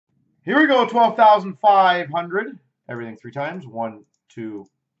Here we go, 12,500. Everything 3 times. 1, 2,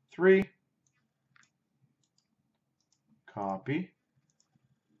 3. Copy.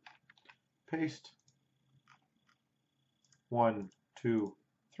 Paste. 1, 2,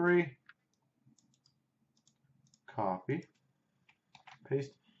 3. Copy.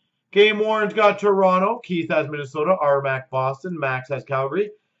 Paste. Game Warren's got Toronto. Keith has Minnesota. Armac Boston. Max has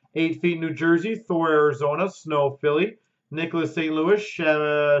Calgary. 8 Feet New Jersey. Thor Arizona. Snow Philly. Nicholas St. Louis.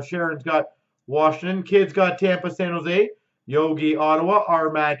 Sharon's got Washington. Kid's got Tampa San Jose. Yogi Ottawa.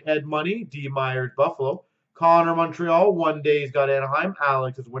 Armac Ed Money. D Myers Buffalo. Connor Montreal. One Day's got Anaheim.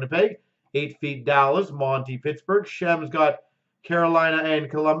 Alex is Winnipeg. 8 Feet Dallas. Monty Pittsburgh. Shem's got Carolina and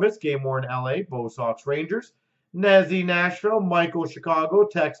Columbus. Game Warren LA. Bo Sox Rangers. Nezzy Nashville, Michael Chicago,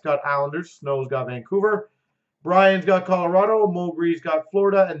 Tex got Islanders, Snow's got Vancouver, Brian's got Colorado, Mowgray's got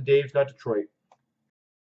Florida, and Dave's got Detroit.